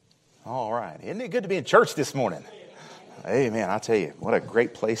All right. Isn't it good to be in church this morning? Amen. I tell you, what a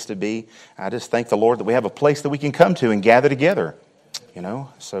great place to be. I just thank the Lord that we have a place that we can come to and gather together.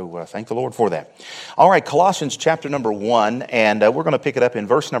 So thank the Lord for that. All right, Colossians chapter number 1, and we're going to pick it up in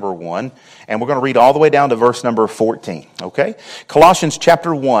verse number 1, and we're going to read all the way down to verse number 14, okay? Colossians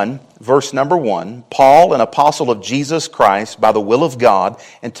chapter 1, verse number 1, Paul, an apostle of Jesus Christ by the will of God,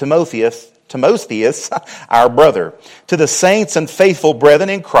 and Timotheus, our brother, to the saints and faithful brethren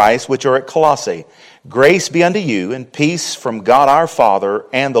in Christ which are at Colossae, grace be unto you and peace from God our Father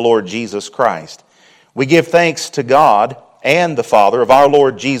and the Lord Jesus Christ. We give thanks to God and the Father of our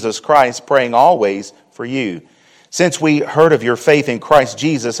Lord Jesus Christ, praying always for you, since we heard of your faith in Christ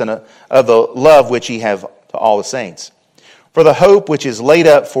Jesus and of the love which ye have to all the saints. For the hope which is laid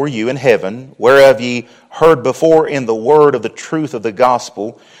up for you in heaven, whereof ye heard before in the word of the truth of the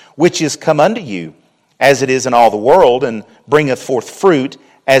gospel, which is come unto you, as it is in all the world, and bringeth forth fruit,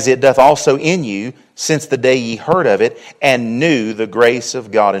 as it doth also in you, since the day ye heard of it, and knew the grace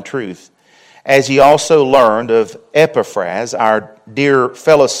of God in truth. As ye also learned of Epaphras, our dear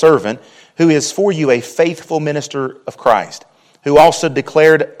fellow servant, who is for you a faithful minister of Christ, who also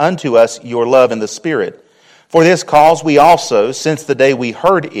declared unto us your love in the Spirit. For this cause we also, since the day we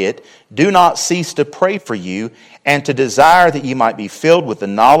heard it, do not cease to pray for you, and to desire that ye might be filled with the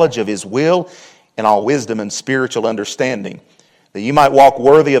knowledge of His will in all wisdom and spiritual understanding, that ye might walk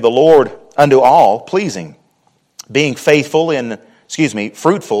worthy of the Lord unto all, pleasing, being fruitful in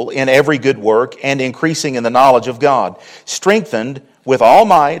every good work, and increasing in the knowledge of God, strengthened with all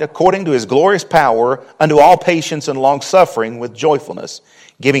might according to His glorious power, unto all patience and longsuffering with joyfulness,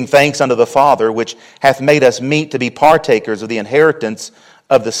 giving thanks unto the Father, which hath made us meet to be partakers of the inheritance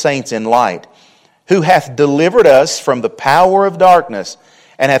of the saints in light, who hath delivered us from the power of darkness,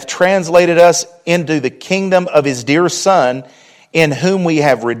 and hath translated us into the kingdom of His dear Son, in whom we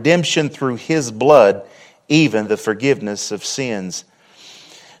have redemption through His blood, even the forgiveness of sins.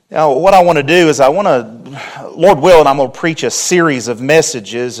 Now, what I want to do is Lord willing, I'm going to preach a series of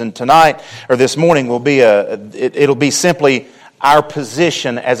messages, and tonight, or this morning, it'll be simply our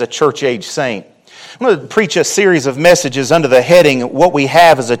position as a church-age saint. I'm going to preach a series of messages under the heading, What We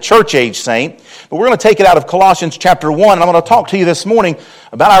Have as a Church-Age Saint. But we're going to take it out of Colossians chapter 1, and I'm going to talk to you this morning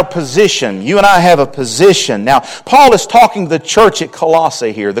about our position. You and I have a position. Now, Paul is talking to the church at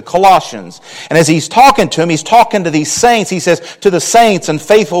Colossae here, the Colossians. And as he's talking to them, he's talking to these saints. He says, to the saints and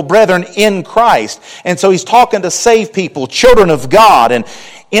faithful brethren in Christ. And so he's talking to saved people, children of God. And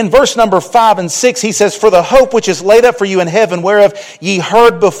in verse number 5 and 6, he says, for the hope which is laid up for you in heaven, whereof ye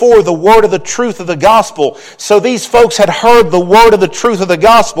heard before the word of the truth of the gospel. So these folks had heard the word of the truth of the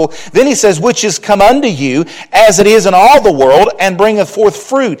gospel. Then he says, which is come unto you, as it is in all the world, and bringeth forth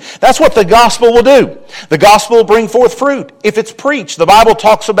fruit. That's what the gospel will do. The gospel will bring forth fruit if it's preached. The Bible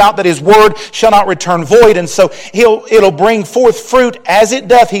talks about that His word shall not return void, and so it'll bring forth fruit as it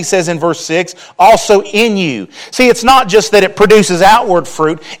doth, he says in verse 6, also in you. See, it's not just that it produces outward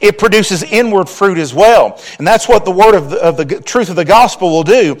fruit, it produces inward fruit as well. And that's what the word of the truth of the gospel will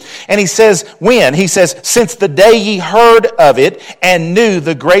do. And he says, when? He says, since the day ye heard of it and knew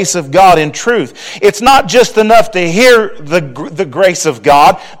the grace of God in truth. It's not just enough to hear the grace of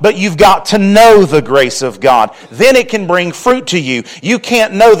God, but you've got to know the grace of God. Then it can bring fruit to you. You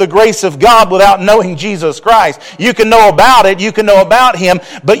can't know the grace of God without knowing Jesus Christ. You can know about it, you can know about Him,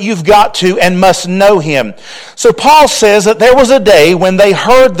 but you've got to and must know Him. So Paul says that there was a day when they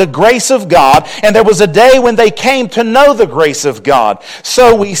heard the grace of God, and there was a day when they came to know the grace of God.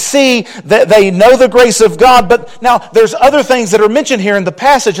 So we see that they know the grace of God, but now there's other things that are mentioned here in the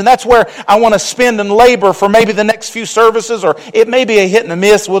passage, and that's where I want to spend and labor for maybe the next few services, or it may be a hit and a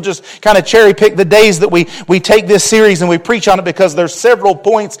miss. We'll just kind of cherry pick the days that we take this series and we preach on it, because there's several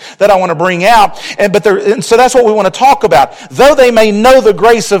points that I want to bring out, and so that's what we want to talk about. Though they may know the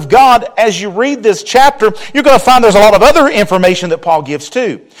grace of God, as you read this chapter, you're going to find there's a lot of other information that Paul gives too.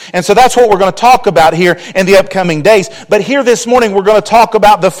 And so that's what we're going to talk about here in the upcoming days. But here this morning we're going to talk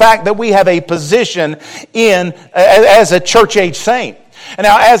about the fact that we have a position as a church-age saint. And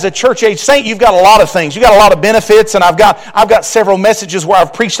now, as a church-age saint, you've got a lot of things. You've got a lot of benefits, and I've got several messages where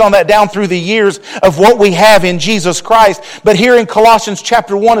I've preached on that down through the years of what we have in Jesus Christ. But here in Colossians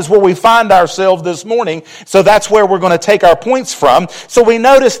chapter 1 is where we find ourselves this morning. So that's where we're going to take our points from. So we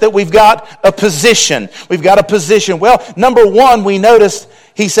notice that we've got a position. We've got a position. Well, number one, we notice,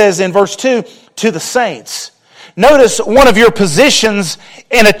 he says in verse 2, to the saints. Notice one of your positions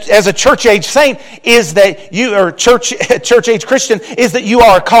as a church-age saint is that you are church-age Christian is that you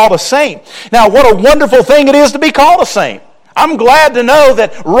are called a saint. Now, what a wonderful thing it is to be called a saint. I'm glad to know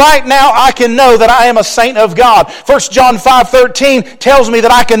that right now I can know that I am a saint of God. 1 John 5:13 tells me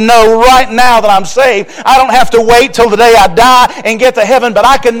that I can know right now that I'm saved. I don't have to wait till the day I die and get to heaven, but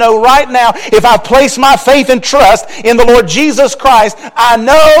I can know right now if I place my faith and trust in the Lord Jesus Christ, I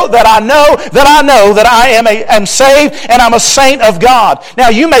know that I know that I know that I am saved and I'm a saint of God. Now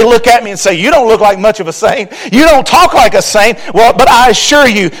you may look at me and say, you don't look like much of a saint. You don't talk like a saint. Well, but I assure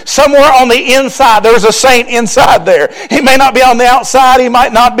you, somewhere on the inside, there's a saint inside there. He may not be on the outside. He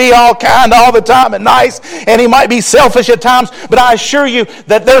might not be all kind all the time and nice, and he might be selfish at times, but I assure you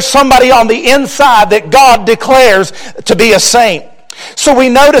that there's somebody on the inside that God declares to be a saint. So we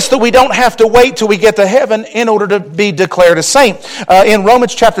notice that we don't have to wait till we get to heaven in order to be declared a saint. In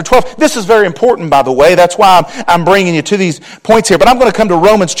Romans chapter 12, this is very important, by the way. That's why I'm bringing you to these points here. But I'm going to come to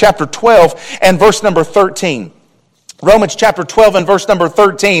Romans chapter 12 and verse number 13. Romans chapter 12 and verse number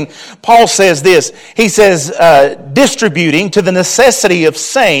 13, Paul says this. He says, distributing to the necessity of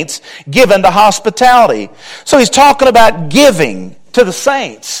saints given to hospitality. So he's talking about giving to the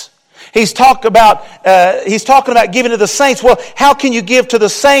saints. He's talking about giving to the saints. Well, how can you give to the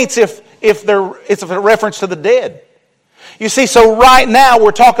saints if it's a reference to the dead? You see, so right now,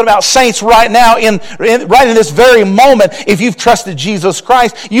 we're talking about saints right now, right in this very moment. If you've trusted Jesus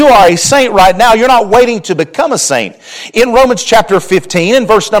Christ, you are a saint right now. You're not waiting to become a saint. In Romans chapter 15, in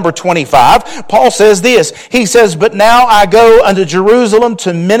verse number 25, Paul says this. He says, but now I go unto Jerusalem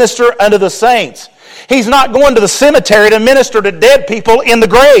to minister unto the saints. He's not going to the cemetery to minister to dead people in the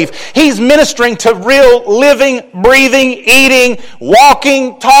grave. He's ministering to real living, breathing, eating,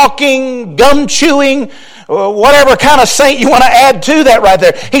 walking, talking, gum chewing, whatever kind of saint you want to add to that right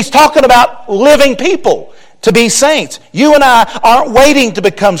there. He's talking about living people to be saints. You and I aren't waiting to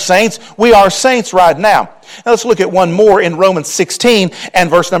become saints. We are saints right now. Now let's look at one more in Romans 16 and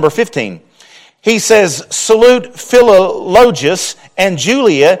verse number 15. He says, salute Philologus and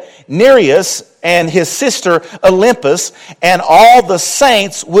Julia, Nereus and his sister Olympus, and all the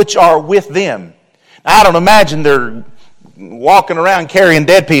saints which are with them. Now, I don't imagine they're walking around carrying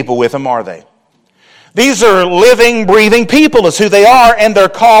dead people with them, are they? These are living, breathing people is who they are, and they're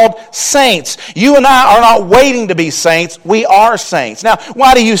called saints. You and I are not waiting to be saints. We are saints. Now,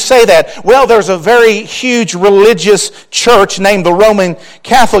 why do you say that? Well, there's a very huge religious church named the Roman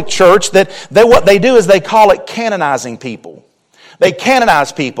Catholic Church that what they do is they call it canonizing people. They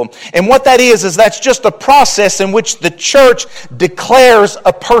canonize people. And what that is that's just a process in which the church declares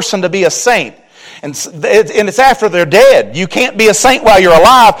a person to be a saint. And it's after they're dead. You can't be a saint while you're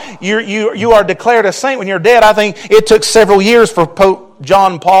alive. You are declared a saint when you're dead. I think it took several years for Pope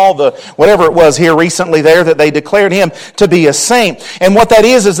John Paul, whatever it was here recently there, that they declared him to be a saint. And what that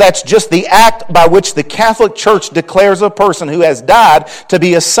is that's just the act by which the Catholic Church declares a person who has died to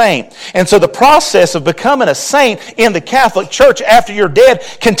be a saint. And so the process of becoming a saint in the Catholic Church after you're dead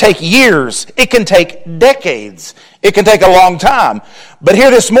can take years. It can take decades. It can take a long time. But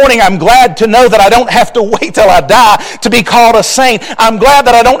here this morning, I'm glad to know that I don't have to wait till I die to be called a saint. I'm glad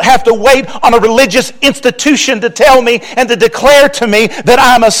that I don't have to wait on a religious institution to tell me and to declare to me that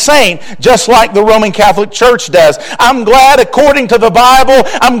I'm a saint, just like the Roman Catholic Church does. I'm glad according to the Bible,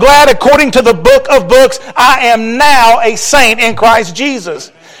 I'm glad according to the book of books, I am now a saint in Christ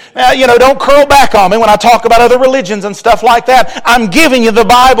Jesus. Now, don't curl back on me when I talk about other religions and stuff like that. I'm giving you the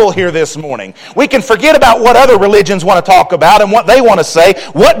Bible here this morning. We can forget about what other religions want to talk about and what they want to say.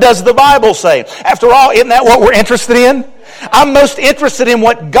 What does the Bible say? After all, isn't that what we're interested in? I'm most interested in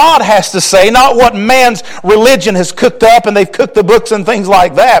what God has to say, not what man's religion has cooked up, and they've cooked the books and things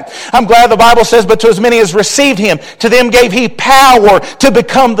like that. I'm glad the Bible says, but to as many as received him, to them gave he power to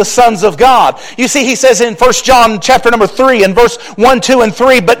become the sons of God. You see, he says in 1 John chapter number 3 and verse 1, 2, and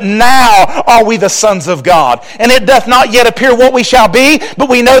 3, but now are we the sons of God. And it doth not yet appear what we shall be, but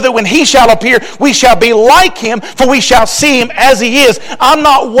we know that when he shall appear, we shall be like him, for we shall see him as he is. I'm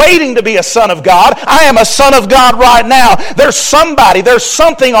not waiting to be a son of God. I am a son of God right now. There's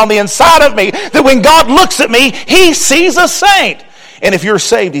something on the inside of me that when God looks at me, he sees a saint. And if you're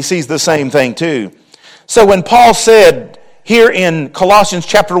saved, he sees the same thing too. So when Paul said here in Colossians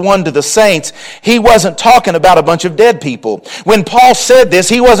chapter 1 to the saints, he wasn't talking about a bunch of dead people. When Paul said this,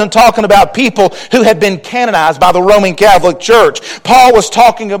 he wasn't talking about people who had been canonized by the Roman Catholic Church. Paul was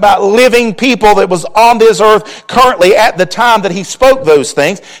talking about living people that was on this earth currently at the time that he spoke those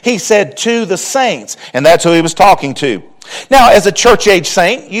things. He said to the saints, and that's who he was talking to. Now, as a church-age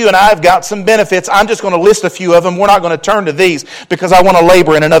saint, you and I have got some benefits. I'm just going to list a few of them. We're not going to turn to these because I want to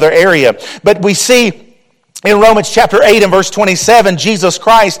labor in another area. But we see in Romans chapter 8 and verse 27, Jesus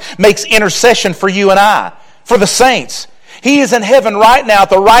Christ makes intercession for you and I, for the saints. He is in heaven right now at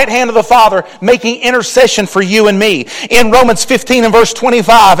the right hand of the Father making intercession for you and me. In Romans 15 and verse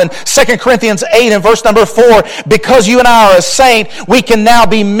 25 and 2 Corinthians 8 and verse number 4, because you and I are a saint, we can now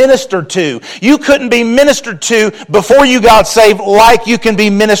be ministered to. You couldn't be ministered to before you got saved like you can be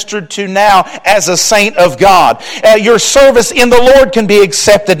ministered to now as a saint of God. Your service in the Lord can be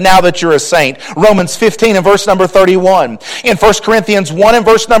accepted now that you're a saint. Romans 15 and verse number 31. In 1 Corinthians 1 and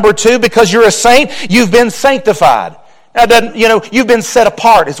verse number 2, because you're a saint, you've been sanctified. Now, you've been set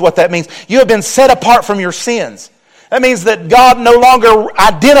apart is what that means. You have been set apart from your sins. That means that God no longer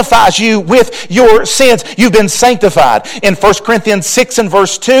identifies you with your sins. You've been sanctified. In 1 Corinthians 6 and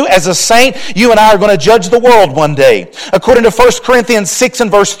verse 2, as a saint, you and I are going to judge the world one day. According to 1 Corinthians 6 and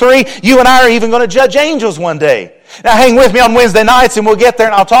verse 3, you and I are even going to judge angels one day. Now hang with me on Wednesday nights and we'll get there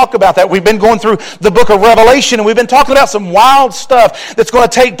and I'll talk about that. We've been going through the book of Revelation and we've been talking about some wild stuff that's going to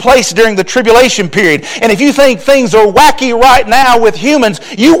take place during the tribulation period. And if you think things are wacky right now with humans,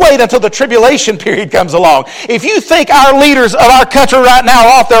 you wait until the tribulation period comes along. If you think our leaders of our country right now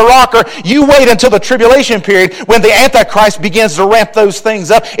are off their rocker, you wait until the tribulation period when the Antichrist begins to ramp those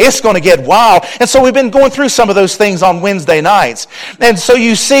things up. It's going to get wild. And so we've been going through some of those things on Wednesday nights. And so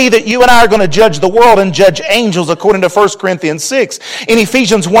you see that you and I are going to judge the world and judge angels according to 1 Corinthians 6. In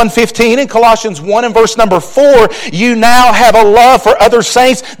Ephesians 1:15 and Colossians 1 and verse number 4, you now have a love for other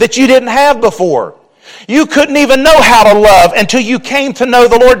saints that you didn't have before. You couldn't even know how to love until you came to know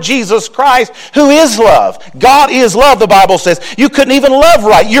the Lord Jesus Christ, who is love. God is love, the Bible says. You couldn't even love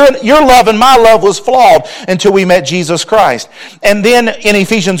right. Your love and my love was flawed until we met Jesus Christ. And then in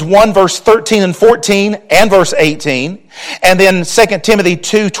Ephesians 1, verse 13 and 14 and verse 18, and then 2 Timothy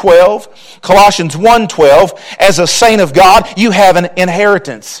 2:12, Colossians 1:12, as a saint of God, you have an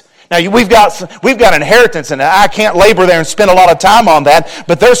inheritance. Now, we've got inheritance, and I can't labor there and spend a lot of time on that,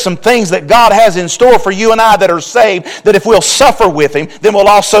 but there's some things that God has in store for you and I that are saved, that if we'll suffer with Him, then we'll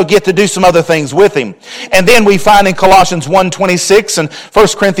also get to do some other things with Him. And then we find in Colossians 1:26 and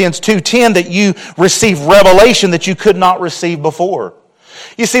 1 Corinthians 2:10 that you receive revelation that you could not receive before.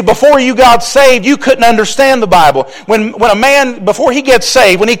 You see, before you got saved, you couldn't understand the Bible. When a man, before he gets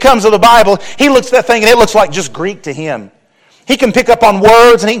saved, when he comes to the Bible, he looks at that thing and it looks like just Greek to him. He can pick up on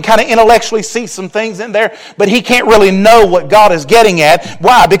words and he can kind of intellectually see some things in there, but he can't really know what God is getting at.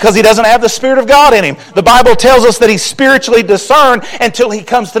 Why? Because he doesn't have the Spirit of God in him. The Bible tells us that he's spiritually discerned until he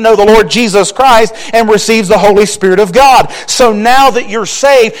comes to know the Lord Jesus Christ and receives the Holy Spirit of God. So now that you're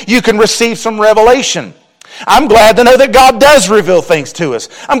saved, you can receive some revelation. I'm glad to know that God does reveal things to us.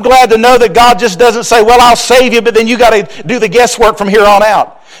 I'm glad to know that God just doesn't say, well, I'll save you, but then you got to do the guesswork from here on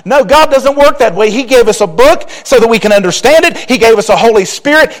out. No, God doesn't work that way. He gave us a book so that we can understand it. He gave us a Holy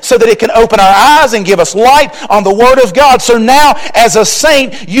Spirit so that it can open our eyes and give us light on the Word of God. So now, as a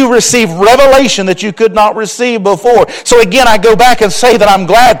saint, you receive revelation that you could not receive before. So again, I go back and say that I'm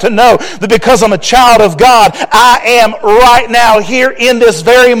glad to know that because I'm a child of God, I am right now here in this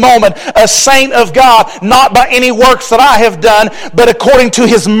very moment a saint of God, not by any works that I have done, but according to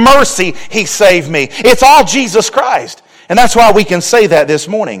His mercy, He saved me. It's all Jesus Christ. And that's why we can say that this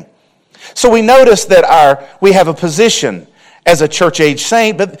morning. So we notice that we have a position as a church-age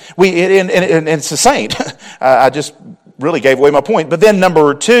saint, but it's a saint. I just really gave away my point. But then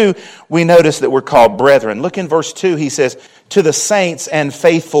number 2, we notice that we're called brethren. Look in verse 2, he says, to the saints and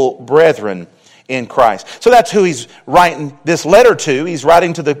faithful brethren in Christ. So that's who he's writing this letter to. He's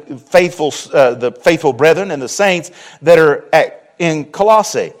writing to the faithful brethren and the saints that are in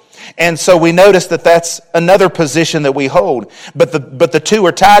Colossae. And so we notice that that's another position that we hold. But the two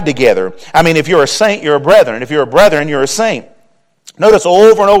are tied together. I mean, if you're a saint, you're a brethren. If you're a brethren, you're a saint. Notice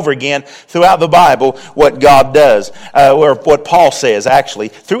over and over again throughout the Bible what God does, or what Paul says actually.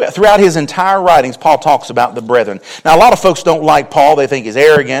 Throughout his entire writings, Paul talks about the brethren. Now a lot of folks don't like Paul. They think he's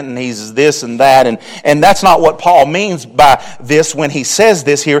arrogant and he's this and that. And that's not what Paul means by this when he says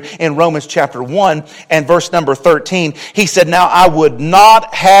this here in Romans chapter 1 and verse number 13. He said, now I would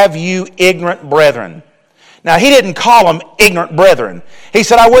not have you ignorant brethren. Now, he didn't call them ignorant brethren. He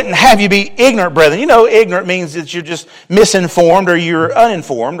said, I wouldn't have you be ignorant brethren. You know, ignorant means that you're just misinformed or you're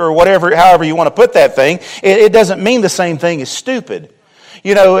uninformed or whatever, however you want to put that thing. It doesn't mean the same thing as stupid.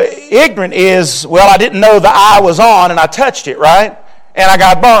 You know, ignorant is, well, I didn't know the eye was on and I touched it, right? And I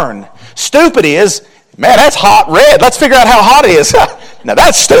got burned. Stupid is, man, that's hot red. Let's figure out how hot it is. Now,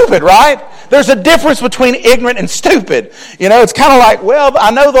 that's stupid, right? There's a difference between ignorant and stupid. You know, it's kind of like, well,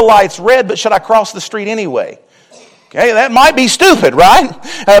 I know the light's red, but should I cross the street anyway? Okay, that might be stupid, right?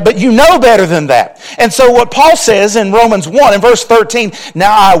 But you know better than that. And so what Paul says in Romans 1 and verse 13,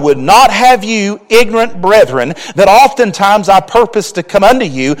 now I would not have you ignorant, brethren, that oftentimes I purposed to come unto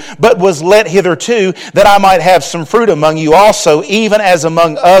you, but was let hitherto, that I might have some fruit among you also, even as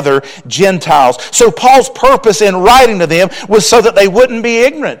among other Gentiles. So Paul's purpose in writing to them was so that they wouldn't be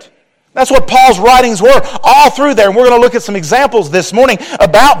ignorant. That's what Paul's writings were all through there. And we're going to look at some examples this morning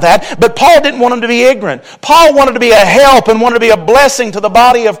about that. But Paul didn't want them to be ignorant. Paul wanted to be a help and wanted to be a blessing to the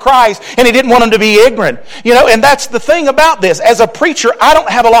body of Christ. And he didn't want them to be ignorant. You know, and that's the thing about this. As a preacher, I don't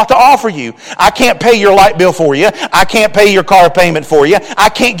have a lot to offer you. I can't pay your light bill for you. I can't pay your car payment for you. I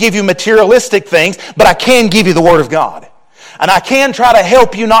can't give you materialistic things. But I can give you the Word of God. And I can try to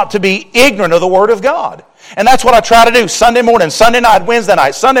help you not to be ignorant of the Word of God. And that's what I try to do Sunday morning, Sunday night, Wednesday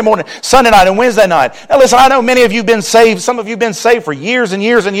night, Sunday morning, Sunday night, and Wednesday night. Now listen, I know many of you have been saved. Some of you have been saved for years and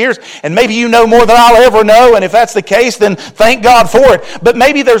years and years. And maybe you know more than I'll ever know. And if that's the case, then thank God for it. But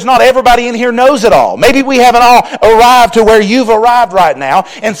maybe there's not everybody in here knows it all. Maybe we haven't all arrived to where you've arrived right now.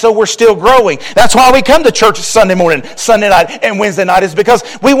 And so we're still growing. That's why we come to church Sunday morning, Sunday night, and Wednesday night, is because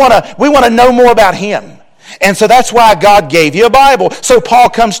we want to know more about Him. And so that's why God gave you a Bible. So Paul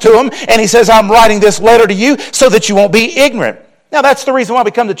comes to him and he says, I'm writing this letter to you so that you won't be ignorant. Now that's the reason why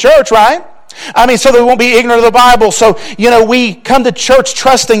we come to church, right? I mean, so that we won't be ignorant of the Bible. So, we come to church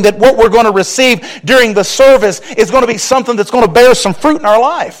trusting that what we're going to receive during the service is going to be something that's going to bear some fruit in our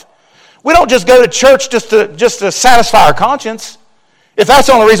life. We don't just go to church just to satisfy our conscience. If that's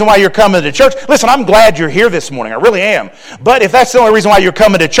the only reason why you're coming to church, listen, I'm glad you're here this morning. I really am. But if that's the only reason why you're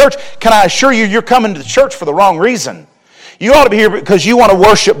coming to church, can I assure you, you're coming to church for the wrong reason. You ought to be here because you want to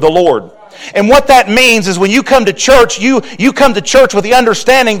worship the Lord. And what that means is when you come to church, you come to church with the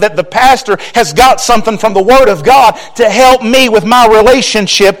understanding that the pastor has got something from the Word of God to help me with my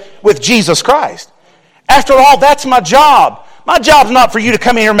relationship with Jesus Christ. After all, that's my job. My job's not for you to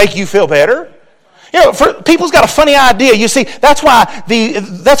come in here and make you feel better. People's got a funny idea. You see, that's why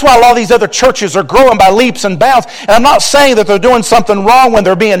a lot of these other churches are growing by leaps and bounds. And I'm not saying that they're doing something wrong when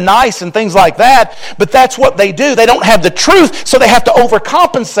they're being nice and things like that, but that's what they do. They don't have the truth, so they have to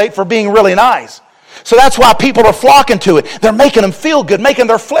overcompensate for being really nice. So that's why people are flocking to it. They're making them feel good, making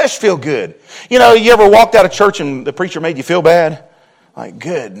their flesh feel good. You ever walked out of church and the preacher made you feel bad? Like,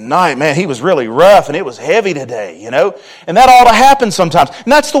 good night, man, he was really rough and it was heavy today, And that ought to happen sometimes. And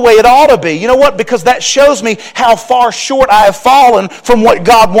that's the way it ought to be. You know what? Because that shows me how far short I have fallen from what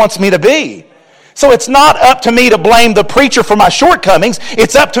God wants me to be. So it's not up to me to blame the preacher for my shortcomings.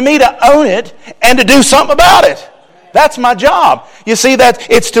 It's up to me to own it and to do something about it. That's my job. You see, that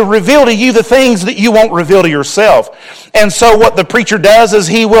it's to reveal to you the things that you won't reveal to yourself. And so what the preacher does is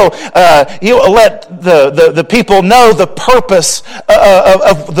he'll let the people know the purpose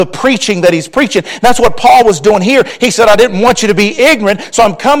of the preaching that he's preaching. That's what Paul was doing here. He said, I didn't want you to be ignorant, so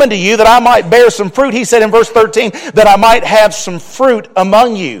I'm coming to you that I might bear some fruit. He said in verse 13, that I might have some fruit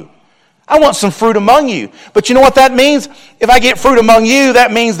among you. I want some fruit among you. But you know what that means? If I get fruit among you,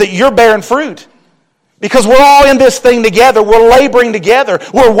 that means that you're bearing fruit. Because we're all in this thing together. We're laboring together.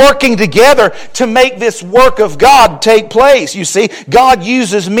 We're working together to make this work of God take place. You see, God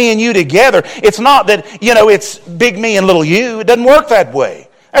uses me and you together. It's not that, it's big me and little you. It doesn't work that way.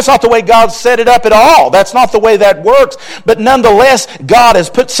 That's not the way God set it up at all. That's not the way that works. But nonetheless, God has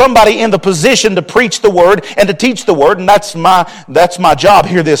put somebody in the position to preach the Word and to teach the Word, and that's my job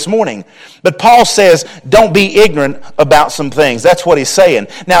here this morning. But Paul says, don't be ignorant about some things. That's what he's saying.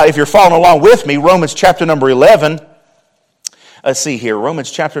 Now, if you're following along with me, Romans chapter number 11. Let's see here, Romans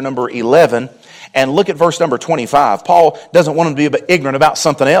chapter number 11. And look at verse number 25. Paul doesn't want them to be ignorant about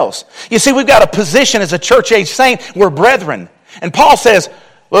something else. You see, we've got a position as a church-age saint. We're brethren. And Paul says,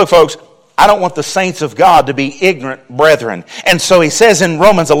 look, folks, I don't want the saints of God to be ignorant brethren. And so he says in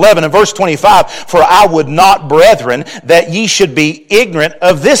Romans 11 and verse 25, for I would not, brethren, that ye should be ignorant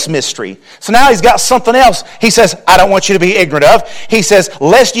of this mystery. So now he's got something else. He says, I don't want you to be ignorant of. He says,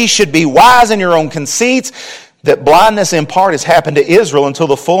 lest ye should be wise in your own conceits, that blindness in part has happened to Israel until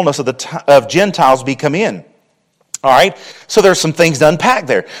the fullness of Gentiles be come in. All right, so there's some things to unpack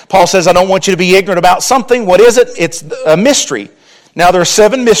there. Paul says, I don't want you to be ignorant about something. What is it? It's a mystery. Now, there are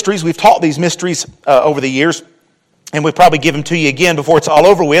 7 mysteries. We've taught these mysteries over the years, and we'll probably give them to you again before it's all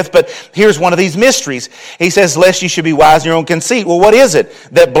over with, but here's one of these mysteries. He says, lest you should be wise in your own conceit. Well, what is it?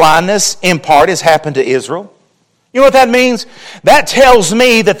 That blindness in part has happened to Israel. You know what that means? That tells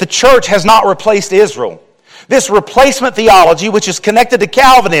me that the church has not replaced Israel. This replacement theology, which is connected to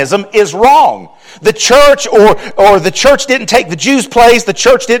Calvinism, is wrong. The church or the church didn't take the Jews' place, the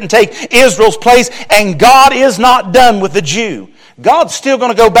church didn't take Israel's place, and God is not done with the Jew. God's still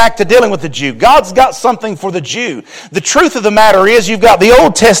going to go back to dealing with the Jew. God's got something for the Jew. The truth of the matter is you've got the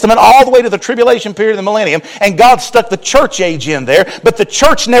Old Testament all the way to the tribulation period of the millennium, and God stuck the church age in there, but the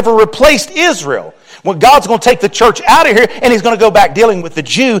church never replaced Israel. Well, God's going to take the church out of here, and He's going to go back dealing with the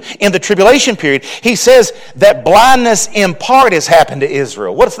Jew in the tribulation period. He says that blindness in part has happened to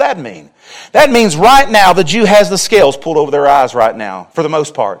Israel. What does that mean? That means right now the Jew has the scales pulled over their eyes right now, for the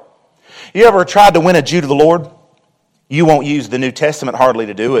most part. You ever tried to win a Jew to the Lord? You won't use the New Testament hardly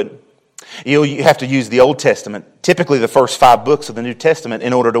to do it. You have to use the Old Testament, typically the first 5 books of the New Testament,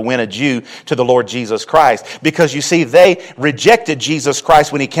 in order to win a Jew to the Lord Jesus Christ. Because you see, they rejected Jesus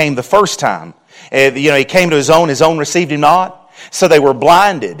Christ when He came the first time. He came to His own received Him not. So they were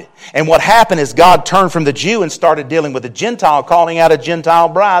blinded. And what happened is God turned from the Jew and started dealing with the Gentile, calling out a Gentile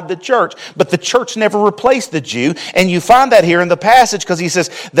bride, the church. But the church never replaced the Jew. And you find that here in the passage because he says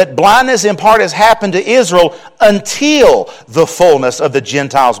that blindness in part has happened to Israel until the fullness of the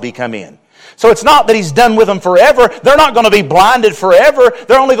Gentiles be come in. So it's not that He's done with them forever. They're not going to be blinded forever.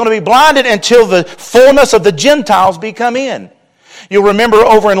 They're only going to be blinded until the fullness of the Gentiles be come in. You'll remember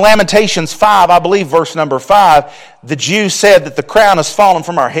over in Lamentations 5, I believe verse number 5, the Jews said that the crown has fallen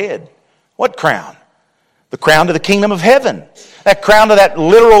from our head. What crown? The crown to the kingdom of heaven. That crown to that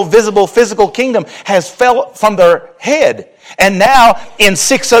literal, visible, physical kingdom has fell from their head. And now in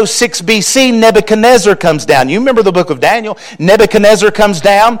 606 BC, Nebuchadnezzar comes down. You remember the book of Daniel. Nebuchadnezzar comes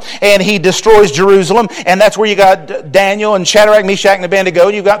down and he destroys Jerusalem. And that's where you got Daniel and Shadrach, Meshach, and Abednego.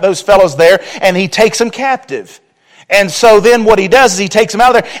 You've got those fellows there. And he takes them captive. And so then what he does is he takes them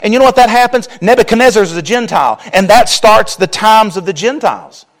out of there. And you know what that happens? Nebuchadnezzar is a Gentile. And that starts the times of the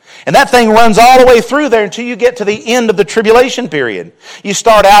Gentiles. And that thing runs all the way through there until you get to the end of the tribulation period. You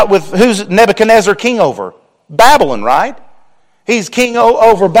start out with, who's Nebuchadnezzar king over? Babylon, right? He's king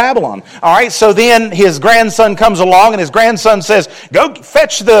over Babylon. All right, so then his grandson comes along and his grandson says, go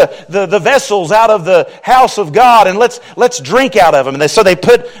fetch the vessels out of the house of God and let's drink out of them. And so they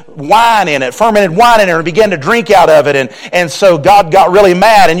put wine in it, fermented wine in it, and began to drink out of it. And so God got really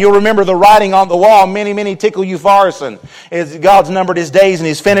mad. And you'll remember the writing on the wall, many, many tickle you farson. God's numbered his days and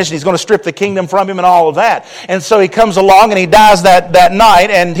He's finished and He's going to strip the kingdom from him and all of that. And so he comes along and he dies that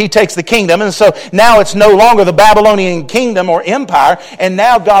night and he takes the kingdom. And so now it's no longer the Babylonian kingdom or empire, and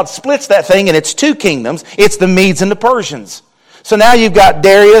now God splits that thing and it's 2 kingdoms. It's the Medes and the Persians. So now you've got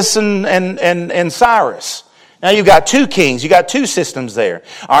Darius and Cyrus. Now you've got 2 kings. You've got 2 systems there.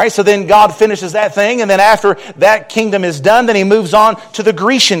 All right, so then God finishes that thing, and then after that kingdom is done, then He moves on to the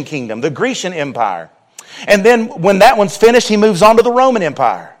Grecian kingdom, the Grecian empire. And then when that one's finished, He moves on to the Roman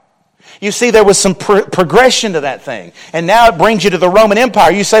Empire. You see, there was some progression to that thing. And now it brings you to the Roman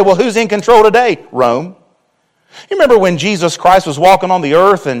Empire. You say, well, who's in control today? Rome. You remember when Jesus Christ was walking on the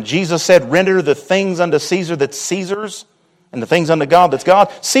earth and Jesus said, render the things unto Caesar that's Caesar's and the things unto God that's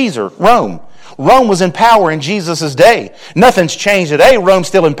God? Caesar, Rome. Rome was in power in Jesus' day. Nothing's changed today. Rome's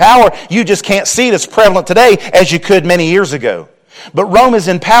still in power. You just can't see it as prevalent today as you could many years ago. But Rome is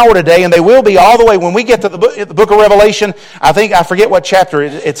in power today, and they will be all the way. When we get to the book of Revelation, I forget what chapter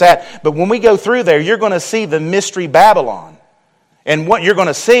it's at, but when we go through there, you're going to see the mystery Babylon. And what you're going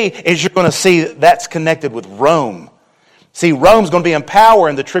to see is you're going to see that's connected with Rome. See, Rome's going to be in power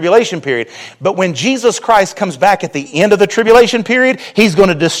in the tribulation period. But when Jesus Christ comes back at the end of the tribulation period, He's going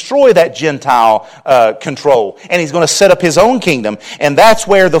to destroy that Gentile control. And He's going to set up His own kingdom. And that's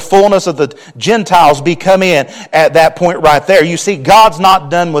where the fullness of the Gentiles come in at that point right there. You see, God's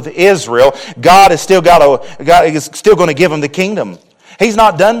not done with Israel. God is still God is still going to give them the kingdom. He's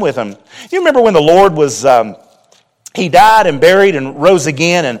not done with them. You remember when the Lord was... He died and buried and rose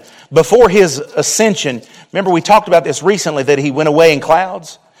again. And before His ascension, remember we talked about this recently, that He went away in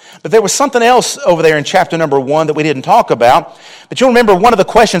clouds. But there was something else over there in chapter number 1 that we didn't talk about. But you'll remember one of the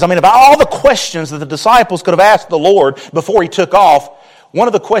questions, about all the questions that the disciples could have asked the Lord before He took off, one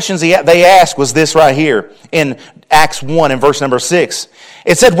of the questions they asked was this right here in Acts 1 and verse number 6.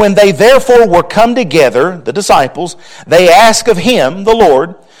 It said, when they therefore were come together, the disciples, they asked of Him, the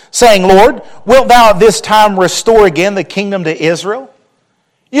Lord, saying, Lord, wilt Thou at this time restore again the kingdom to Israel?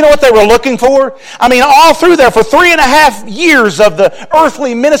 You know what they were looking for? All through there for 3.5 years of the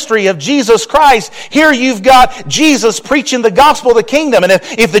earthly ministry of Jesus Christ, here you've got Jesus preaching the gospel of the kingdom. And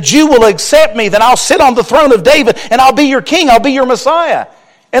if the Jew will accept me, then I'll sit on the throne of David and I'll be your king, I'll be your Messiah.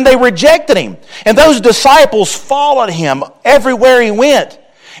 And they rejected Him. And those disciples followed Him everywhere He went.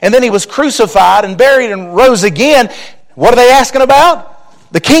 And then He was crucified and buried and rose again. What are they asking about?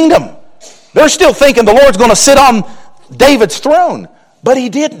 The kingdom. They're still thinking the Lord's going to sit on David's throne. But He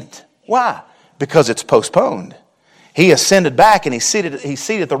didn't. Why? Because it's postponed. He ascended back and he's seated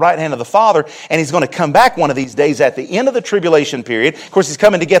at the right hand of the Father, and he's going to come back one of these days at the end of the tribulation period. Of course, he's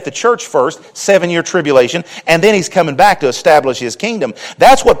coming to get the church first, 7-year tribulation, and then he's coming back to establish his kingdom.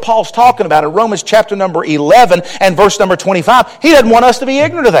 That's what Paul's talking about in Romans chapter number 11 and verse number 25. He doesn't want us to be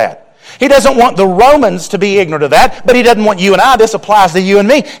ignorant of that. He doesn't want the Romans to be ignorant of that, but he doesn't want you and I. This applies to you and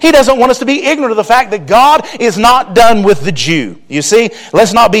me. He doesn't want us to be ignorant of the fact that God is not done with the Jew. You see?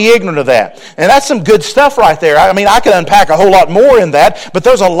 Let's not be ignorant of that. And that's some good stuff right there. I mean, I could unpack a whole lot more in that, but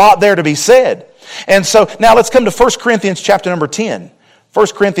there's a lot there to be said. And so, now let's come to 1 Corinthians chapter number 10. 1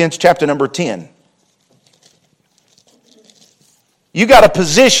 Corinthians chapter number 10. You got a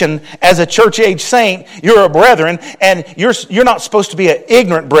position as a church-age saint. You're a brethren, and you're not supposed to be an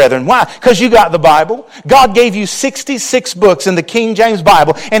ignorant brethren. Why? Because you got the Bible. God gave you 66 books in the King James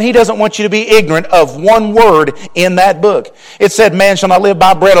Bible, and He doesn't want you to be ignorant of one word in that book. It said, man shall not live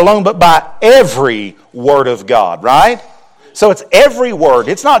by bread alone, but by every word of God, right? So it's every word.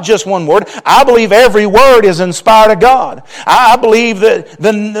 It's not just one word. I believe every word is inspired of God. I believe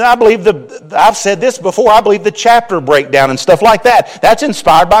I've said this before, I believe the chapter breakdown and stuff like that, that's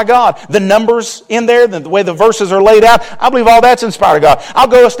inspired by God. The numbers in there, the way the verses are laid out, I believe all that's inspired of God. I'll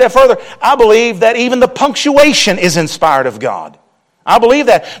go a step further. I believe that even the punctuation is inspired of God. I believe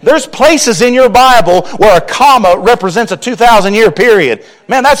that. There's places in your Bible where a comma represents a 2,000-year period.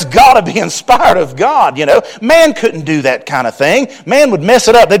 Man, that's got to be inspired of God, you know. Man couldn't do that kind of thing. Man would mess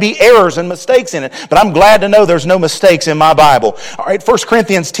it up. There'd be errors and mistakes in it. But I'm glad to know there's no mistakes in my Bible. All right, 1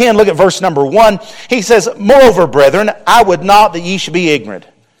 Corinthians 10, look at verse number 1. He says, moreover, brethren, I would not that ye should be ignorant.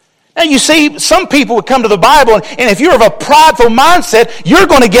 Now you see, some people would come to the Bible, and if you're of a prideful mindset, you're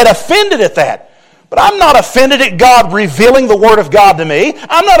going to get offended at that. But I'm not offended at God revealing the Word of God to me.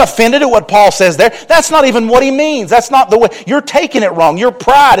 I'm not offended at what Paul says there. That's not even what he means. That's not the way. You're taking it wrong. Your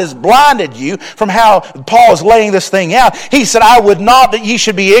pride has blinded you from how Paul is laying this thing out. He said, I would not that ye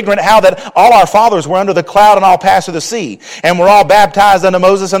should be ignorant how that all our fathers were under the cloud and all passed through the sea. And were all baptized unto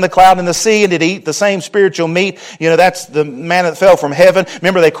Moses in the cloud and the sea, and did eat the same spiritual meat. You know, that's the manna that fell from heaven.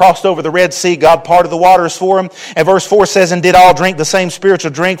 Remember, they crossed over the Red Sea. God parted the waters for them. And verse 4 says, and did all drink the same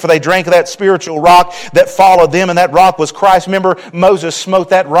spiritual drink, for they drank of that spiritual rock that followed them, and that rock was Christ. Remember, Moses smote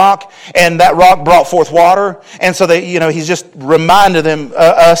that rock, and that rock brought forth water. And so he's just reminded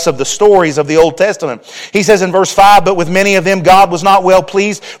us of the stories of the Old Testament. He says in verse 5, but with many of them God was not well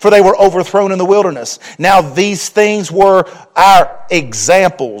pleased, for they were overthrown in the wilderness. Now these things were our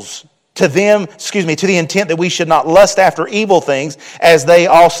examples to them, to the intent that we should not lust after evil things as they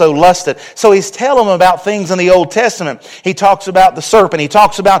also lusted. So he's telling them about things in the Old Testament. He talks about the serpent. He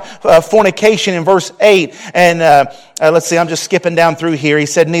talks about fornication in verse 8. And let's see, I'm just skipping down through here. He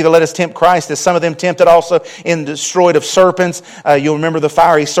said, neither let us tempt Christ, as some of them tempted also and destroyed of serpents. You'll remember the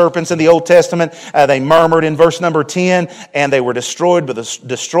fiery serpents in the Old Testament. They murmured in verse number 10, and they were destroyed by the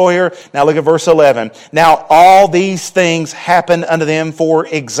destroyer. Now look at verse 11. Now all these things happened unto them for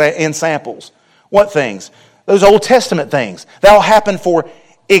examples. What things? Those Old Testament things. That all happened for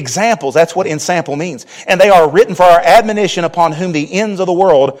examples. That's what ensample means. And they are written for our admonition, upon whom the ends of the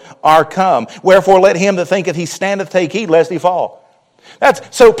world are come. Wherefore let him that thinketh he standeth take heed lest he fall.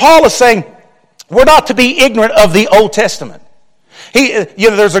 So Paul is saying we're not to be ignorant of the Old Testament.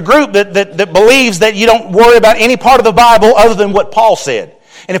 There's a group that believes that you don't worry about any part of the Bible other than what Paul said.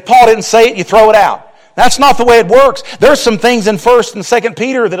 And if Paul didn't say it, you throw it out. That's not the way it works. There's some things in 1 and 2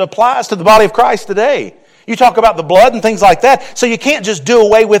 Peter that applies to the body of Christ today. You talk about the blood and things like that, so you can't just do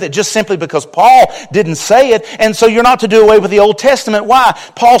away with it just simply because Paul didn't say it, and so you're not to do away with the Old Testament. Why?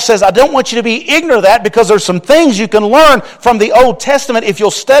 Paul says, I don't want you to be ignorant of that, because there's some things you can learn from the Old Testament if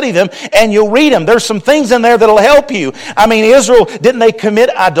you'll study them and you'll read them. There's some things in there that'll help you. I mean, Israel, didn't they commit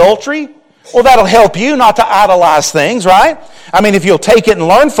adultery? Well, that'll help you not to idolize things, right? I mean, if you'll take it and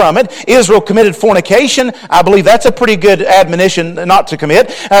learn from it. Israel committed fornication. I believe that's a pretty good admonition not to commit.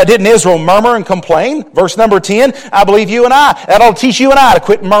 Didn't Israel murmur and complain? Verse number 10, I believe you and I. That'll teach you and I to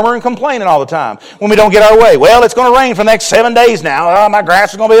quit murmuring and complaining all the time when we don't get our way. Well, it's going to rain for the next 7 days now. Oh, my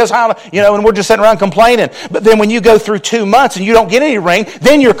grass is going to be this high. And we're just sitting around complaining. But then when you go through 2 months and you don't get any rain,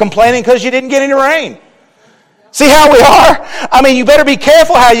 then you're complaining because you didn't get any rain. See how we are? I mean, you better be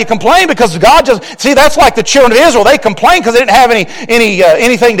careful how you complain, because God that's like the children of Israel. They complained because they didn't have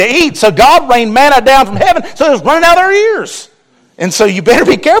anything to eat. So God rained manna down from heaven, so it was running out of their ears. And so you better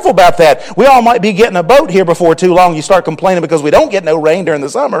be careful about that. We all might be getting a boat here before too long. You start complaining because we don't get no rain during the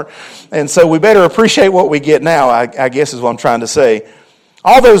summer. And so we better appreciate what we get now, I guess is what I'm trying to say.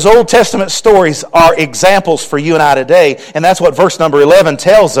 All those Old Testament stories are examples for you and I today, and that's what verse number 11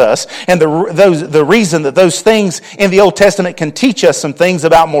 tells us. And the reason that those things in the Old Testament can teach us some things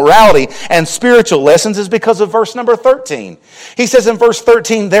about morality and spiritual lessons is because of verse number 13. He says in verse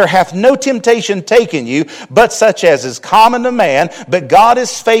 13, "There hath no temptation taken you, but such as is common to man. But God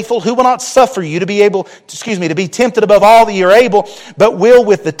is faithful, who will not suffer you to be tempted above all that ye are able, but will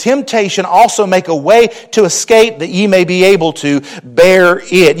with the temptation also make a way to escape, that ye may be able to bear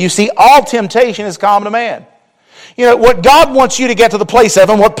it." You see, all temptation is common to man. You know, what God wants you to get to the place of,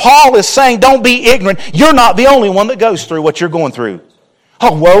 and what Paul is saying, don't be ignorant. You're not the only one that goes through what you're going through.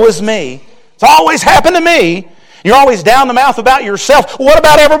 Oh, woe is me. It's always happened to me. You're always down the mouth about yourself. What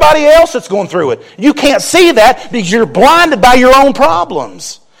about everybody else that's going through it? You can't see that because you're blinded by your own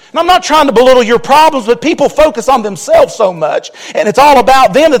problems. And I'm not trying to belittle your problems, but people focus on themselves so much, and it's all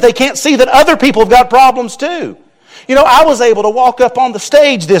about them that they can't see that other people have got problems too. You know, I was able to walk up on the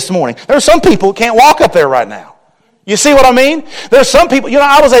stage this morning. There are some people who can't walk up there right now. You see what I mean? There's some people, you know,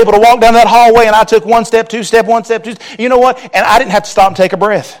 I was able to walk down that hallway and I took one step, two step, one step, two. You know what? And I didn't have to stop and take a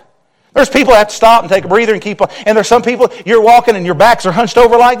breath. There's people that have to stop and take a breather and keep on. And there's some people, you're walking and your backs are hunched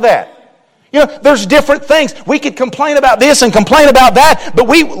over like that. You know, there's different things. We could complain about this and complain about that, but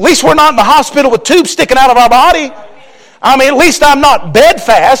at least we're not in the hospital with tubes sticking out of our body. I mean, at least I'm not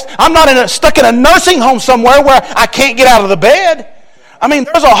bedfast. I'm not stuck in a nursing home somewhere where I can't get out of the bed. I mean,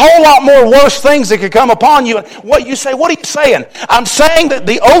 there's a whole lot more worse things that could come upon you. What you say? What are you saying? I'm saying that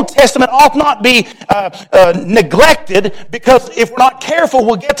the Old Testament ought not be neglected, because if we're not careful,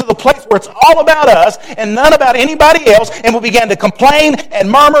 we'll get to the place where it's all about us and none about anybody else, and we'll begin to complain and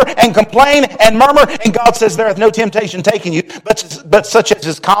murmur and complain and murmur. And God says, "There hath no temptation taken you, but such as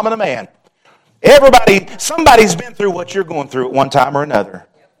is common to man." Somebody's been through what you're going through at one time or another.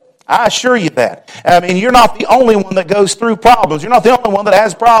 I assure you that. I mean, you're not the only one that goes through problems. You're not the only one that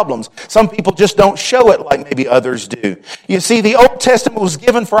has problems. Some people just don't show it like maybe others do. You see, the Old Testament was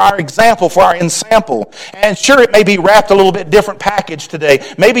given for our example, for our ensample. And sure, it may be wrapped a little bit different package today.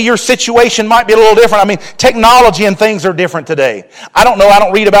 Maybe your situation might be a little different. I mean, technology and things are different today. I don't know. I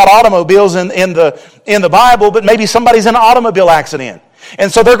don't read about automobiles in the Bible, but maybe somebody's in an automobile accident.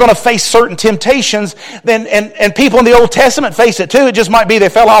 And so they're going to face certain temptations, and people in the Old Testament face it too. It just might be they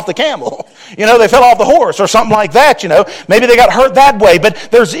fell off the camel. You know, they fell off the horse or something like that, you know. Maybe they got hurt that way, but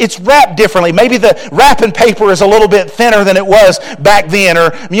it's wrapped differently. Maybe the wrapping paper is a little bit thinner than it was back then.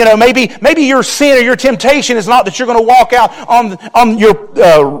 Or, you know, maybe your sin or your temptation is not that you're going to walk out on your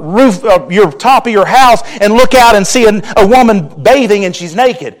roof, your top of your house and look out and see a woman bathing and she's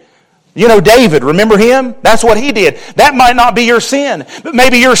naked. You know David, remember him? That's what he did. That might not be your sin, but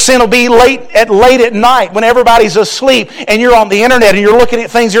maybe your sin will be late at night when everybody's asleep and you're on the internet and you're looking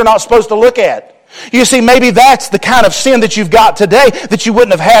at things you're not supposed to look at. You see, maybe that's the kind of sin that you've got today that you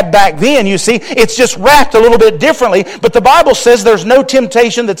wouldn't have had back then. You see, it's just wrapped a little bit differently, but the Bible says there's no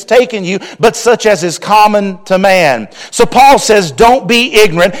temptation that's taken you, but such as is common to man. So Paul says, don't be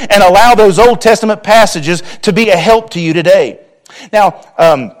ignorant and allow those Old Testament passages to be a help to you today. Now,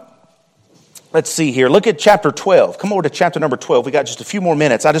 let's see here. Look at chapter 12. Come over to chapter number 12. We got just a few more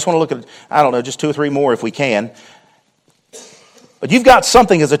minutes. I just want to look at, just 2 or 3 more if we can. But you've got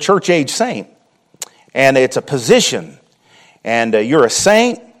something as a church-age saint. And it's a position. And you're a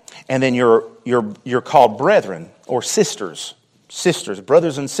saint, and then you're called brethren or sisters. Sisters,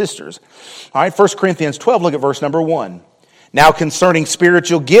 brothers and sisters. All right, 1 Corinthians 12, look at verse number 1. Now concerning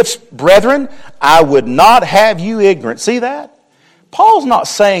spiritual gifts, brethren, I would not have you ignorant. See that? Paul's not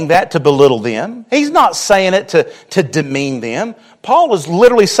saying that to belittle them. He's not saying it to demean them. Paul is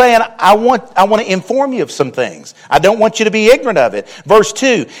literally saying, I want to inform you of some things. I don't want you to be ignorant of it. Verse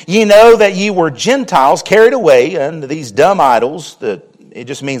 2, ye know that ye were Gentiles carried away unto these dumb idols. It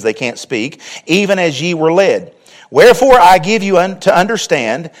just means they can't speak. Even as ye were led. Wherefore I give you to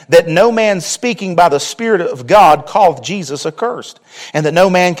understand that no man speaking by the Spirit of God calleth Jesus accursed. And that no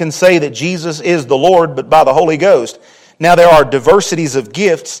man can say that Jesus is the Lord but by the Holy Ghost. Now there are diversities of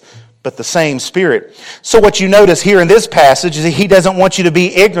gifts, but the same Spirit. So what you notice here in this passage is that he doesn't want you to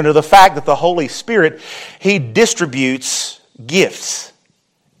be ignorant of the fact that the Holy Spirit, he distributes gifts.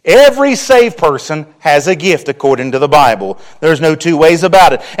 Every saved person has a gift according to the Bible. There's no two ways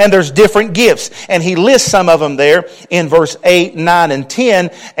about it. And there's different gifts. And he lists some of them there in verse 8, 9, and 10.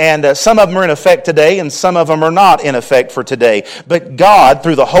 And some of them are in effect today and some of them are not in effect for today. But God,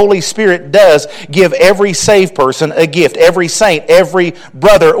 through the Holy Spirit, does give every saved person a gift. Every saint, every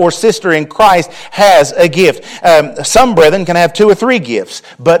brother or sister in Christ has a gift. Some brethren can have 2 or 3 gifts,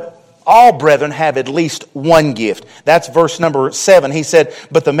 but all brethren have at least one gift. That's verse number 7. He said,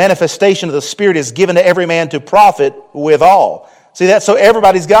 but the manifestation of the Spirit is given to every man to profit withal. See that? So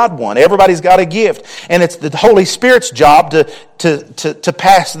everybody's got one. Everybody's got a gift. And it's the Holy Spirit's job to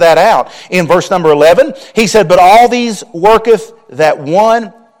pass that out. In verse number 11, he said, but all these worketh that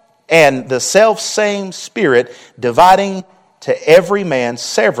one and the self-same Spirit, dividing to every man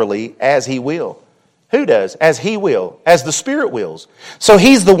severally as he will. Who does? As he will. As the Spirit wills. So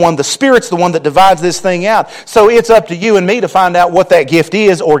he's the one, the Spirit's the one that divides this thing out. So it's up to you and me to find out what that gift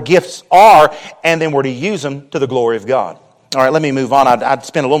is or gifts are, and then we're to use them to the glory of God. All right, let me move on. I'd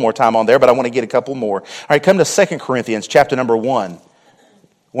spend a little more time on there, but I want to get a couple more. All right, come to 2 Corinthians chapter number 1.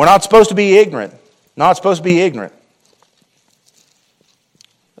 We're not supposed to be ignorant. Not supposed to be ignorant.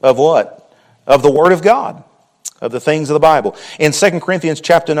 Of what? Of the Word of God. Of the things of the Bible. In 2 Corinthians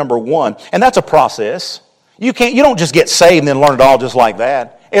chapter number 1, and that's a process. You don't just get saved and then learn it all just like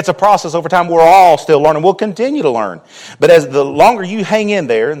that. It's a process over time. We're all still learning. We'll continue to learn. But as the longer you hang in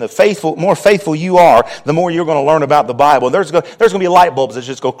there and the more faithful you are, the more you're going to learn about the Bible. And there's going to be light bulbs that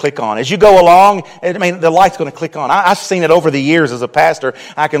just go click on. As you go along, the light's going to click on. I've seen it over the years as a pastor.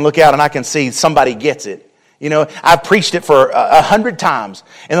 I can look out and I can see somebody gets it. You know, I've preached it for 100 times.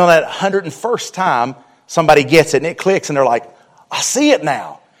 And on that 101st time, somebody gets it and it clicks and they're like, I see it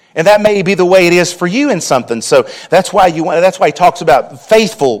now. And that may be the way it is for you in something. So that's why he talks about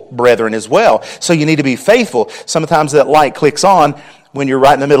faithful brethren as well. So you need to be faithful. Sometimes that light clicks on when you're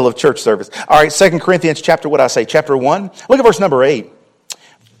right in the middle of church service. All right, 2 Corinthians chapter 1. Look at verse number 8.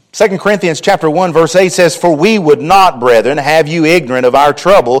 2 Corinthians chapter 1 verse 8 says, for we would not, brethren, have you ignorant of our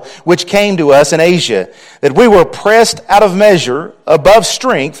trouble which came to us in Asia, that we were pressed out of measure, above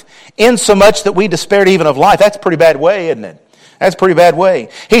strength, insomuch that we despaired even of life. That's a pretty bad way, isn't it? That's a pretty bad way.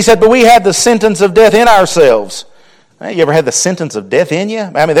 He said, but we had the sentence of death in ourselves. You ever had the sentence of death in you?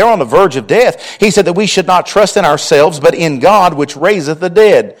 I mean, they're on the verge of death. He said that we should not trust in ourselves, but in God which raiseth the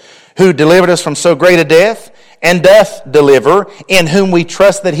dead, who delivered us from so great a death, and doth deliver, in whom we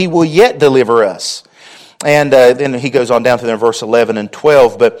trust that he will yet deliver us. And then he goes on down to verse 11 and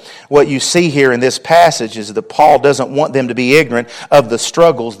 12. But what you see here in this passage is that Paul doesn't want them to be ignorant of the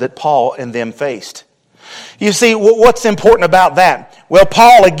struggles that Paul and them faced. You see, what's important about that? Well,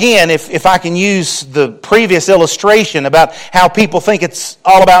 Paul, again, if I can use the previous illustration about how people think it's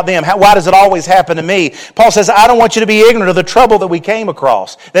all about them, why does it always happen to me? Paul says, I don't want you to be ignorant of the trouble that we came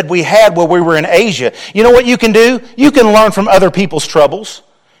across, that we had while we were in Asia. You know what you can do? You can learn from other people's troubles.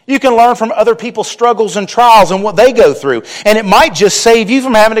 You can learn from other people's struggles and trials and what they go through. And it might just save you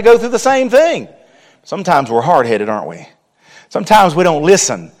from having to go through the same thing. Sometimes we're hard-headed, aren't we? Sometimes we don't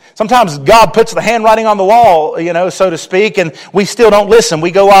listen. Sometimes God puts the handwriting on the wall, so to speak, and we still don't listen. We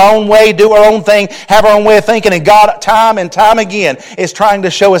go our own way, do our own thing, have our own way of thinking, and God, time and time again, is trying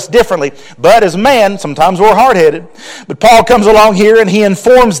to show us differently. But as man, sometimes we're hard-headed. But Paul comes along here and he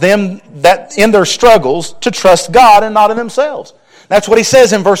informs them that in their struggles to trust God and not in themselves. That's what he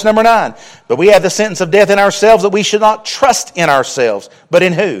says in verse number 9. But we have the sentence of death in ourselves, that we should not trust in ourselves. But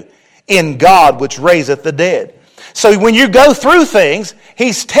in who? In God which raiseth the dead. So when you go through things,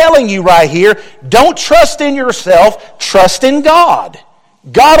 he's telling you right here, don't trust in yourself, trust in God.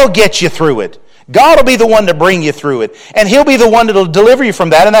 God will get you through it. God will be the one to bring you through it. And he'll be the one that will deliver you from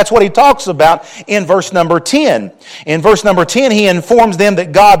that. And that's what he talks about in verse number 10. In verse number 10, he informs them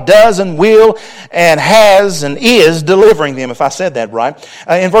that God does and will and has and is delivering them, if I said that right.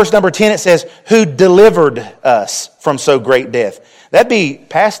 In verse number 10, it says, who delivered us from so great death. That'd be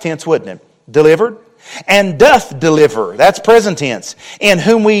past tense, wouldn't it? Delivered. And doth deliver. That's present tense. In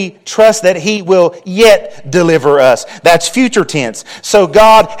whom we trust that he will yet deliver us. That's future tense. So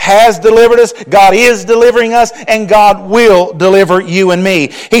God has delivered us, God is delivering us, and God will deliver you and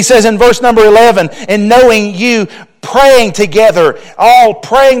me. He says in verse number 11, and knowing you praying together, all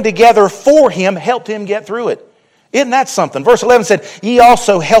praying together for him, helped him get through it. Isn't that something? Verse 11 said, ye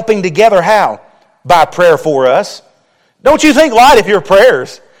also helping together how? By prayer for us. Don't you think light of your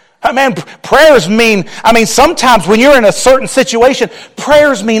prayers? Man, prayers mean, sometimes when you're in a certain situation,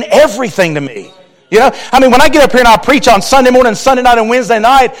 prayers mean everything to me. When I get up here and I preach on Sunday morning, Sunday night, and Wednesday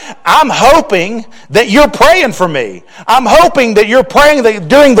night, I'm hoping that you're praying for me. I'm hoping that you're praying that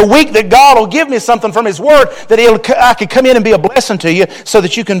during the week that God will give me something from His Word, that I could come in and be a blessing to you so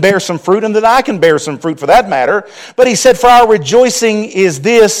that you can bear some fruit and that I can bear some fruit for that matter. But he said, for our rejoicing is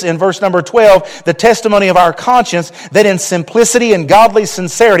this, in verse number 12, the testimony of our conscience, that in simplicity and godly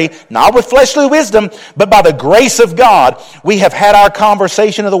sincerity, not with fleshly wisdom, but by the grace of God, we have had our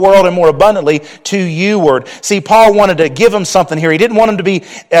conversation of the world and more abundantly to you-ward. See, Paul wanted to give them something here. He didn't want them to be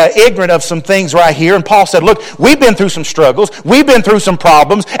ignorant of some things right here. And Paul said, look, we've been through some struggles. We've been through some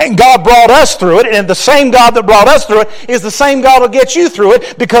problems. And God brought us through it. And the same God that brought us through it is the same God who will get you through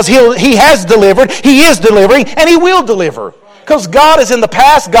it because He has delivered, He is delivering, and He will deliver. Because God is in the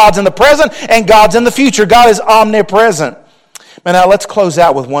past, God's in the present, and God's in the future. God is omnipresent. Now let's close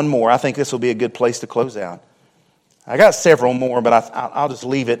out with one more. I think this will be a good place to close out. I got several more, but I'll just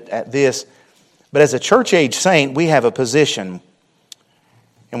leave it at this. But as a church-age saint, we have a position.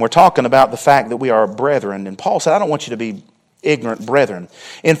 And we're talking about the fact that we are brethren. And Paul said, I don't want you to be ignorant brethren.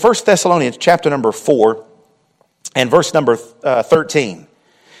 In 1 Thessalonians chapter number 4 and verse number 13,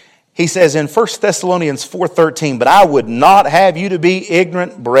 he says in 1 Thessalonians 4:13, but I would not have you to be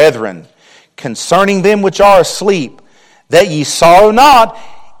ignorant brethren concerning them which are asleep, that ye sorrow not,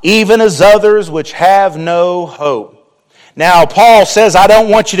 even as others which have no hope. Now, Paul says, I don't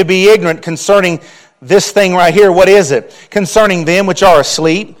want you to be ignorant concerning this thing right here. What is it? Concerning them which are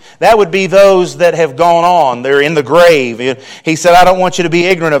asleep. That would be those that have gone on. They're in the grave. He said, I don't want you to be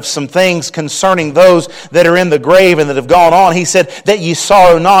ignorant of some things concerning those that are in the grave and that have gone on. He said, that ye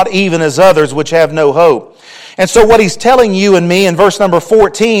sorrow not, even as others which have no hope. And so what he's telling you and me in verse number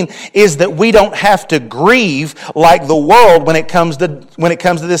 14 is that we don't have to grieve like the world when it comes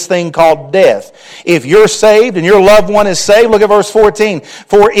to this thing called death. If you're saved and your loved one is saved, look at verse 14.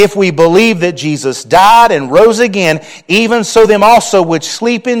 For if we believe that Jesus died and rose again, even so them also which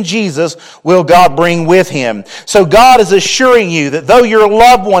sleep in Jesus will God bring with him. So God is assuring you that though your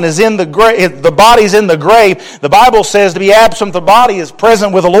loved one is in the grave, the body's in the grave, the Bible says to be absent the body is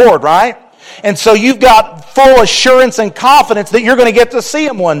present with the Lord, right? And so you've got full assurance and confidence that you're going to get to see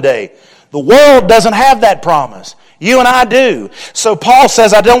him one day. The world doesn't have that promise. You and I do. So Paul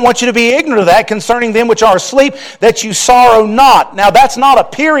says, I don't want you to be ignorant of that concerning them which are asleep, that you sorrow not. Now that's not a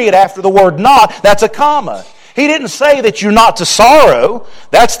period after the word not, that's a comma. He didn't say that you're not to sorrow.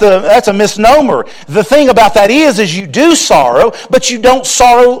 That's a misnomer. The thing about that is you do sorrow, but you don't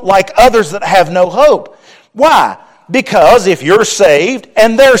sorrow like others that have no hope. Why? Because if you're saved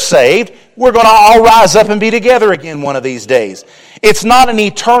and they're saved, we're going to all rise up and be together again one of these days. It's not an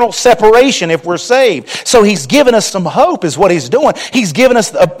eternal separation if we're saved. So he's given us some hope is what he's doing. He's given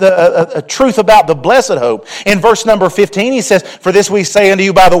us a truth about the blessed hope. In verse number 15 he says, for this we say unto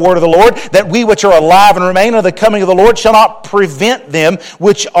you by the word of the Lord, that we which are alive and remain of the coming of the Lord shall not prevent them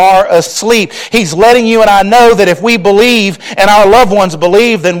which are asleep. He's letting you and I know that if we believe and our loved ones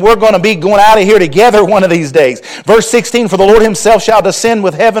believe, then we're going to be going out of here together one of these days. Verse 16, for the Lord himself shall descend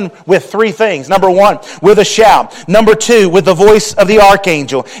with heaven with three things. Number one, with a shout. Number two, with the voice of the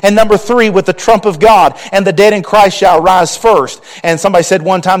archangel. And number three, with the trump of God. And the dead in Christ shall rise first. And somebody said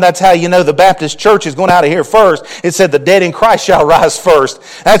one time, that's how you know the Baptist church is going out of here first. It said the dead in Christ shall rise first.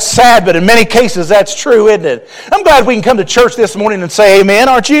 That's sad, but in many cases that's true, isn't it? I'm glad we can come to church this morning and say amen,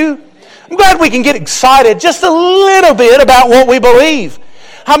 aren't you? I'm glad we can get excited just a little bit about what we believe.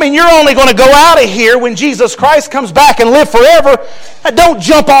 I mean, you're only going to go out of here when Jesus Christ comes back and live forever. Don't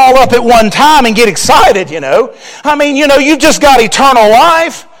jump all up at one time and get excited, I mean, you've just got eternal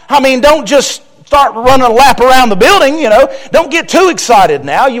life. I mean, don't just start running a lap around the building, Don't get too excited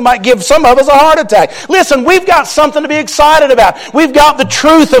now. You might give some of us a heart attack. Listen, we've got something to be excited about. We've got the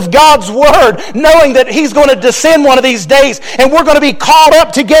truth of God's Word, knowing that He's going to descend one of these days, and we're going to be called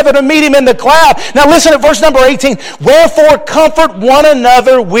up together to meet Him in the cloud. Now listen at verse number 18. Wherefore comfort one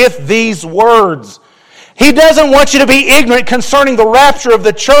another with these words. He doesn't want you to be ignorant concerning the rapture of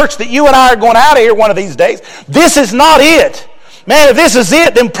the church that you and I are going out of here one of these days. This is not it. Man, if this is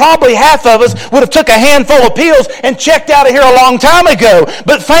it, then probably half of us would have took a handful of pills and checked out of here a long time ago.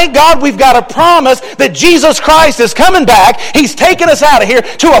 But thank God we've got a promise that Jesus Christ is coming back. He's taking us out of here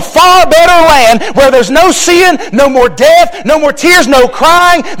to a far better land where there's no sin, no more death, no more tears, no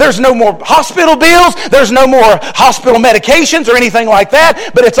crying. There's no more hospital bills. There's no more hospital medications or anything like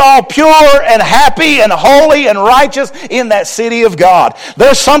that. But it's all pure and happy and holy and righteous in that city of God.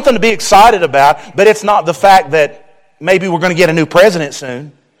 There's something to be excited about, but it's not the fact that maybe we're going to get a new president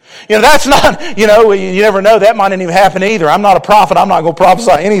soon. That's not, you never know. That might not even happen either. I'm not a prophet. I'm not going to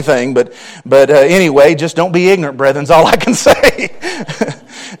prophesy anything. But anyway, just don't be ignorant, brethren, is all I can say.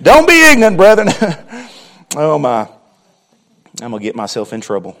 Don't be ignorant, brethren. Oh, my. I'm going to get myself in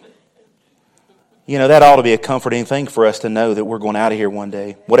trouble. That ought to be a comforting thing for us to know that we're going out of here one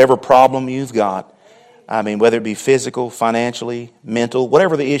day. Whatever problem you've got, I mean, whether it be physical, financially, mental,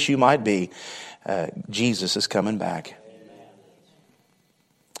 whatever the issue might be, Jesus is coming back.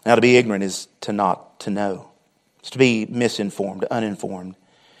 Now, to be ignorant is to not to know. It's to be misinformed, uninformed.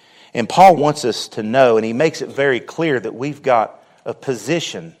 And Paul wants us to know, and he makes it very clear that we've got a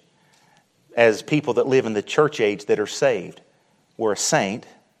position as people that live in the church age that are saved. We're a saint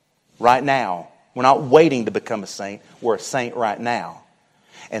right now. We're not waiting to become a saint. We're a saint right now.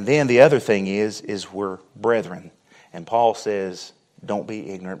 And then the other thing is we're brethren. And Paul says, don't be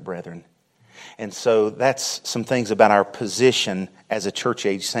ignorant, brethren. And so that's some things about our position as a church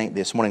age saint this morning.